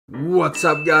What's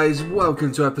up guys,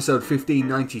 welcome to episode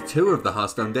 1592 of the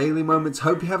Hearthstone Daily Moments.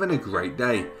 Hope you're having a great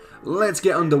day. Let's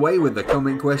get underway with the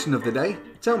comment question of the day.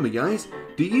 Tell me guys,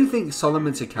 do you think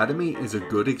Solomon's Academy is a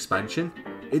good expansion?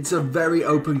 It's a very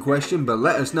open question, but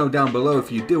let us know down below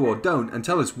if you do or don't and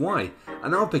tell us why,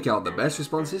 and I'll pick out the best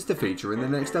responses to feature in the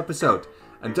next episode.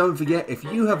 And don't forget, if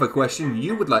you have a question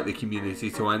you would like the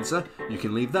community to answer, you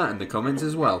can leave that in the comments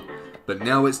as well. But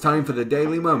now it's time for the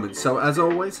daily moments, so as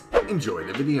always, enjoy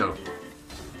the video.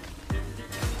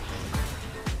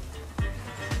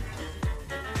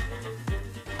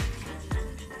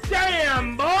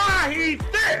 Damn, boy, he's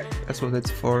thick! That's what it's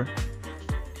for.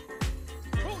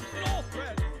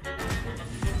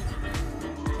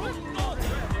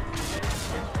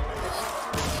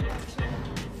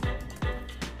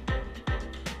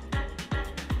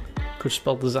 Could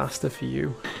spell disaster for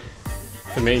you.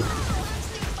 For me.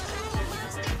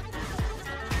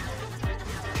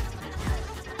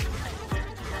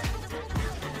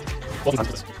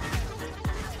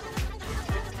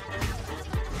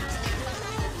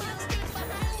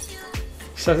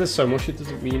 He says this so much it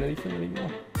doesn't mean anything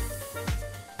anymore.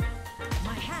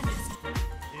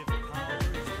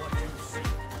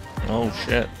 Oh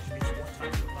shit.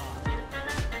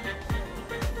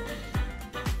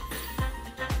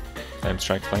 Flame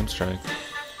strike, flame strike.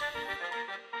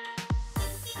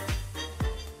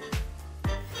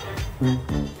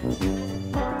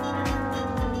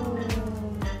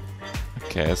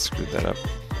 Okay, I screwed that up.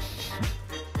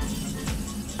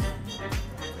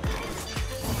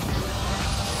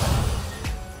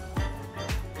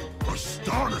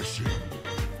 Astonishing!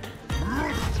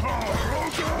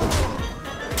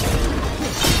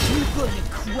 You're gonna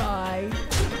cry.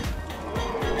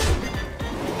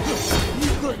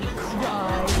 You're gonna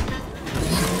cry.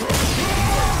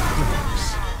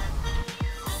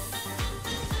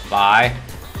 Bye.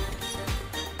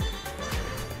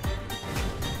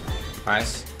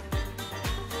 Nice.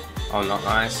 Oh, not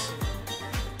nice.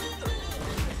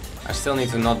 I still need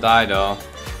to not die though.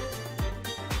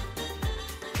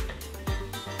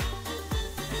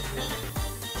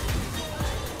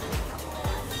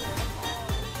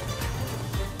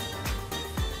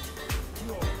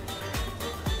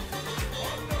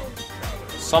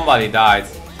 Somebody died.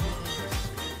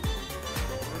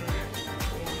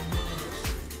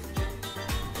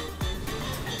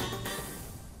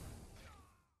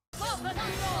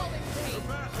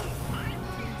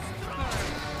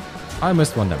 I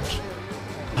missed 1 damage.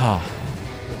 Ah.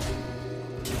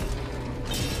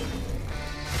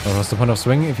 What's the point of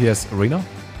swinging if he has arena?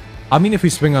 I mean, if we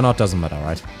swing or not doesn't matter,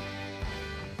 right?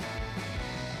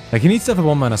 Like, he needs to have a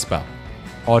 1-mana spell,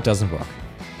 or it doesn't work.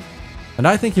 And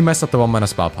I think he messed up the 1-mana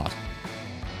spell part.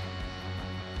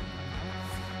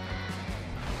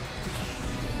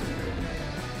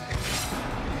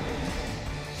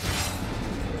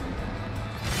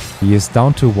 He is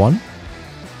down to 1.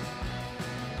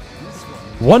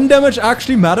 1 damage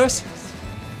actually matters?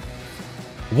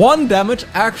 1 damage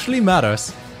actually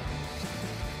matters.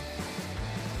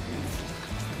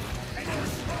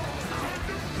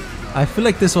 I feel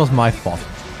like this was my fault.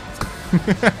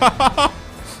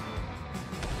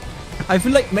 I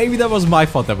feel like maybe that was my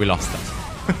fault that we lost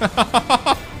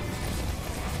that.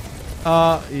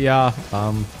 Yeah,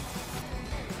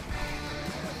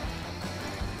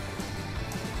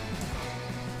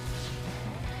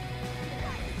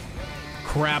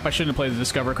 Crap, I shouldn't have played the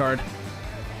Discover card.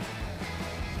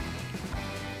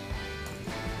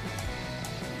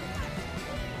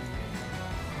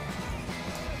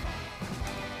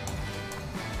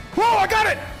 Oh, I got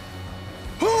it!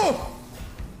 Oh!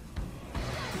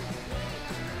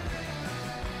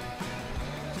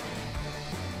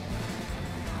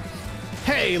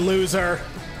 Hey, loser!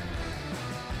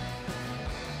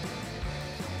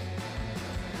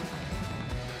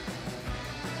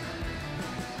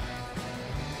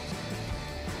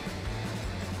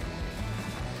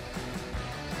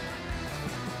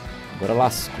 Agora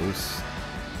lascou-se.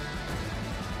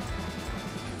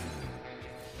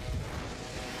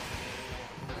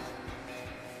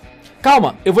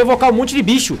 Calma, eu vou evocar um monte de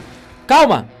bicho.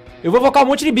 Calma, eu vou evocar um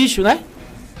monte de bicho, né?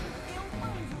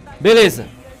 Beleza.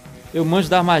 Eu manjo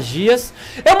das magias.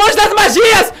 Eu manjo das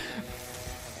magias!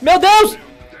 Meu Deus!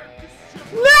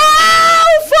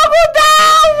 Não! Fogo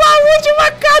down! A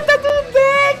última carta do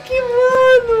deck,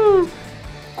 mano!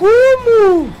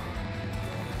 Como?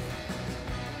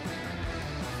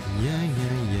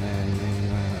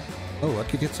 Oh, I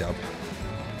could get out.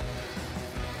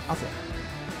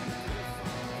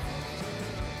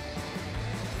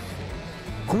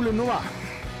 Coole Nummer.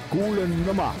 Coole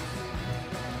Nummer.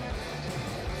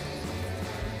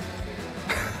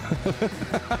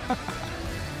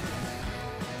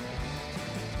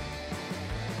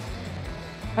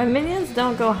 My minions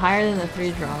don't go higher than the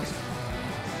 3 drop.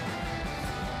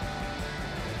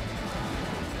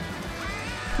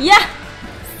 Yeah!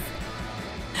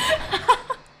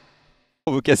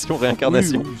 Provocation,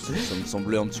 réincarnation. Oui, ça me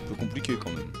semblait un petit peu compliqué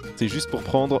quand même. C'est juste pour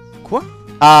prendre... Quoi?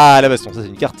 Ah, la baston, ça c'est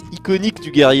une carte iconique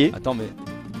du guerrier. Attends, mais...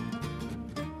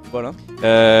 Voilà.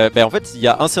 En fait, il y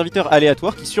a un serviteur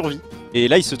aléatoire qui survit. Et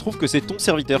là, il se trouve que c'est ton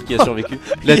serviteur qui a survécu.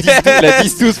 La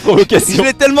 10-12 provocation. Je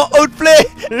l'ai tellement outplay.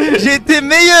 J'ai été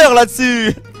meilleur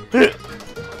là-dessus.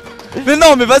 Mais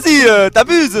non, mais vas-y,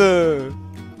 t'abuses.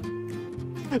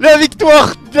 La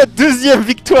victoire! La deuxième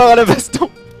victoire à la baston.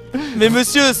 Mais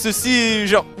monsieur, ceci...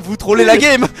 Genre, vous trollez la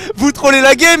game. Vous trollez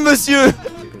la game, monsieur.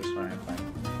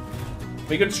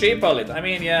 We could triple it. I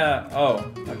mean, yeah. Oh,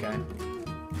 okay.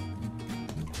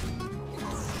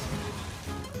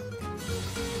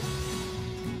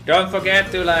 Don't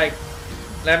forget to like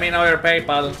let me know your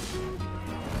PayPal.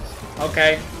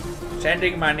 Okay.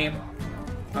 Sending money.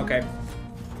 Okay.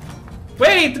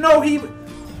 Wait, no, he...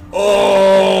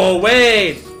 Oh,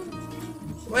 wait.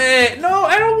 Wait, no,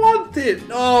 I don't want it.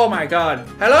 Oh my god.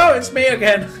 Hello, it's me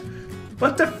again.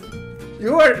 What the...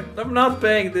 I'm not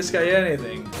paying this guy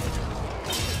anything.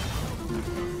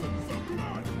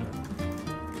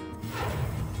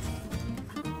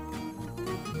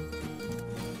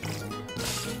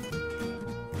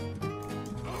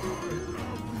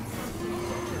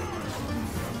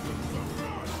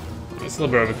 It's a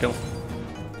little bit of a kill.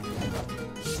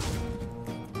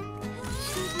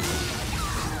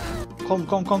 Komm.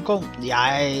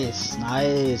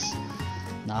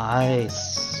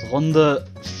 Nice. Runde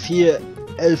 4,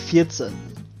 11, 14.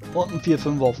 Und ein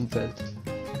 4-5 auf dem Feld.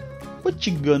 What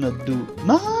you gonna do?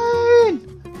 Nein!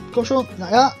 Komm schon.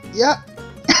 Ja.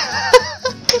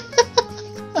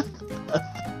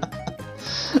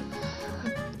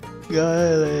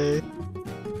 Geil, ey.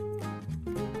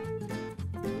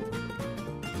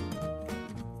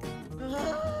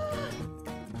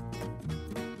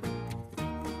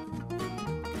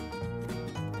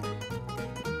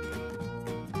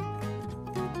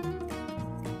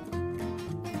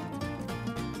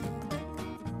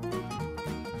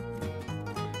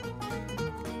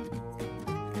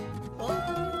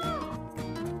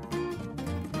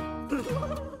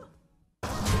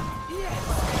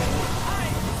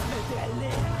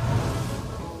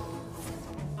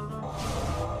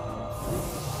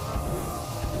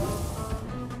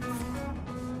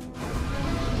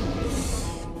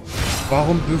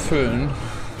 Warum büffeln?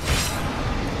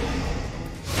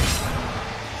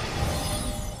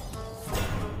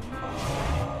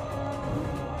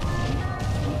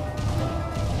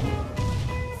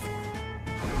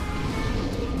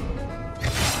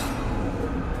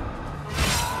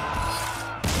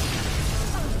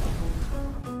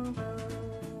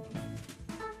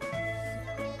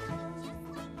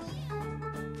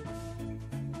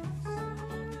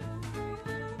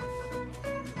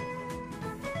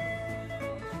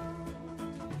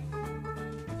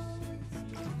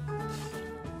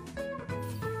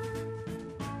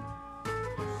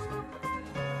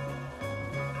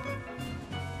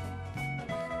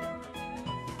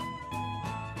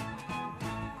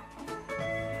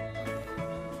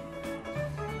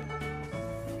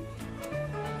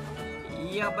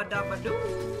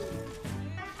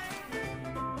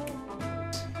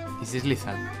 This is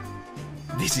lethal.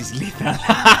 This is lethal.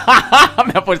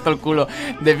 Me ha puesto el culo,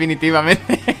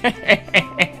 definitivamente.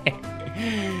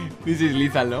 This is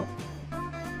lethal, ¿no?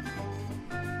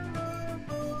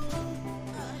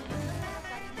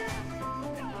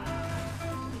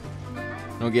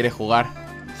 No quiere jugar.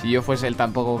 Si yo fuese él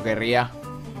tampoco querría.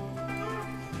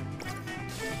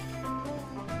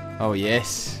 Oh,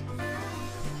 yes.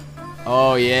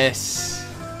 Oh, yes.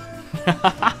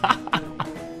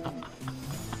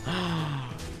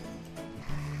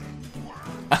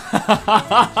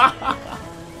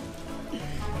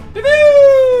 Pew!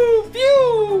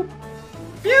 Pew!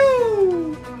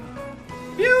 Pew!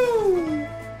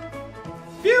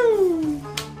 Pew!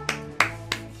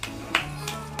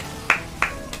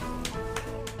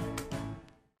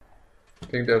 I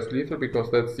think there's lethal because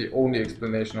that's the only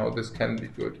explanation how this can be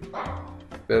good.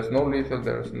 If there's no lethal,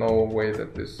 there's no way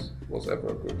that this was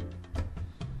ever good.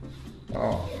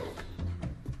 Oh.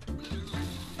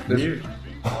 This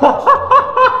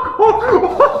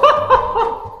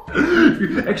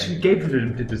You actually gave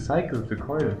the cycle of the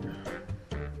coil.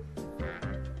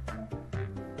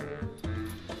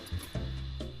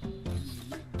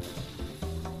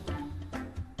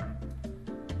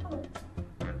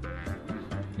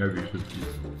 Maybe it should be.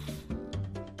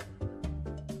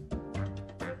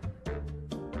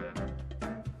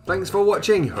 Thanks for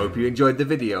watching, hope you enjoyed the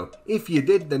video. If you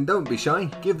did, then don't be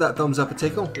shy, give that thumbs up a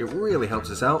tickle, it really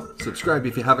helps us out. Subscribe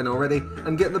if you haven't already,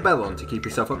 and get the bell on to keep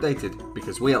yourself updated,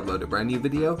 because we upload a brand new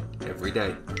video every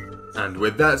day. And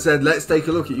with that said, let's take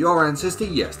a look at your answers to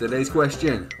yesterday's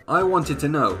question. I wanted to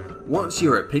know, what's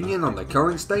your opinion on the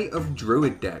current state of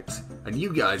Druid decks? And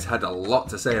you guys had a lot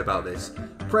to say about this.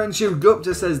 Pranshu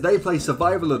Gupta says they play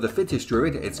Survival of the Fittest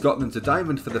Druid, it's got them to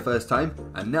Diamond for the first time,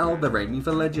 and now they're aiming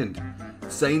for Legend.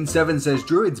 Sane7 says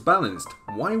Druid's balanced,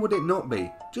 why would it not be?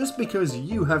 Just because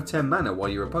you have 10 mana while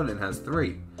your opponent has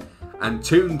 3. And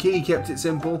Toon Key kept it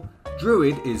simple,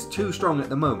 Druid is too strong at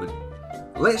the moment.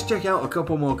 Let's check out a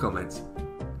couple more comments.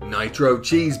 Nitro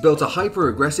Cheese built a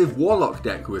hyper-aggressive Warlock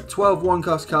deck with 12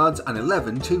 1-cost cards and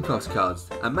 11 2-cost cards,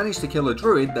 and managed to kill a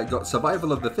Druid that got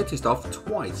Survival of the Fittest off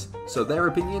twice, so their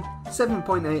opinion,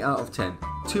 7.8 out of 10,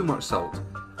 too much salt.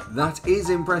 That is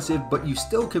impressive, but you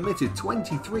still committed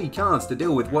 23 cards to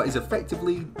deal with what is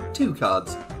effectively 2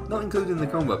 cards, not including the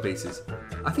combo pieces.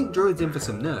 I think Druid's in for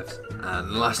some nerfs.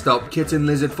 And last up, Kitten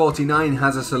Lizard 49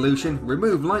 has a solution,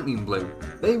 remove Lightning Bloom.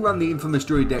 They run the infamous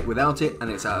Druid deck without it,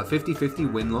 and it's at a 50-50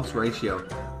 win-loss ratio.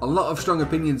 A lot of strong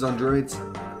opinions on Druids.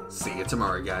 See you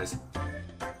tomorrow, guys.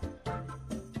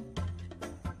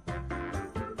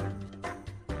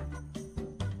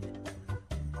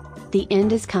 The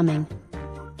end is coming.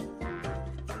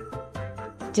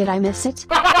 Did I miss it?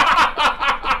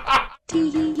 Tee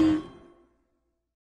hee hee.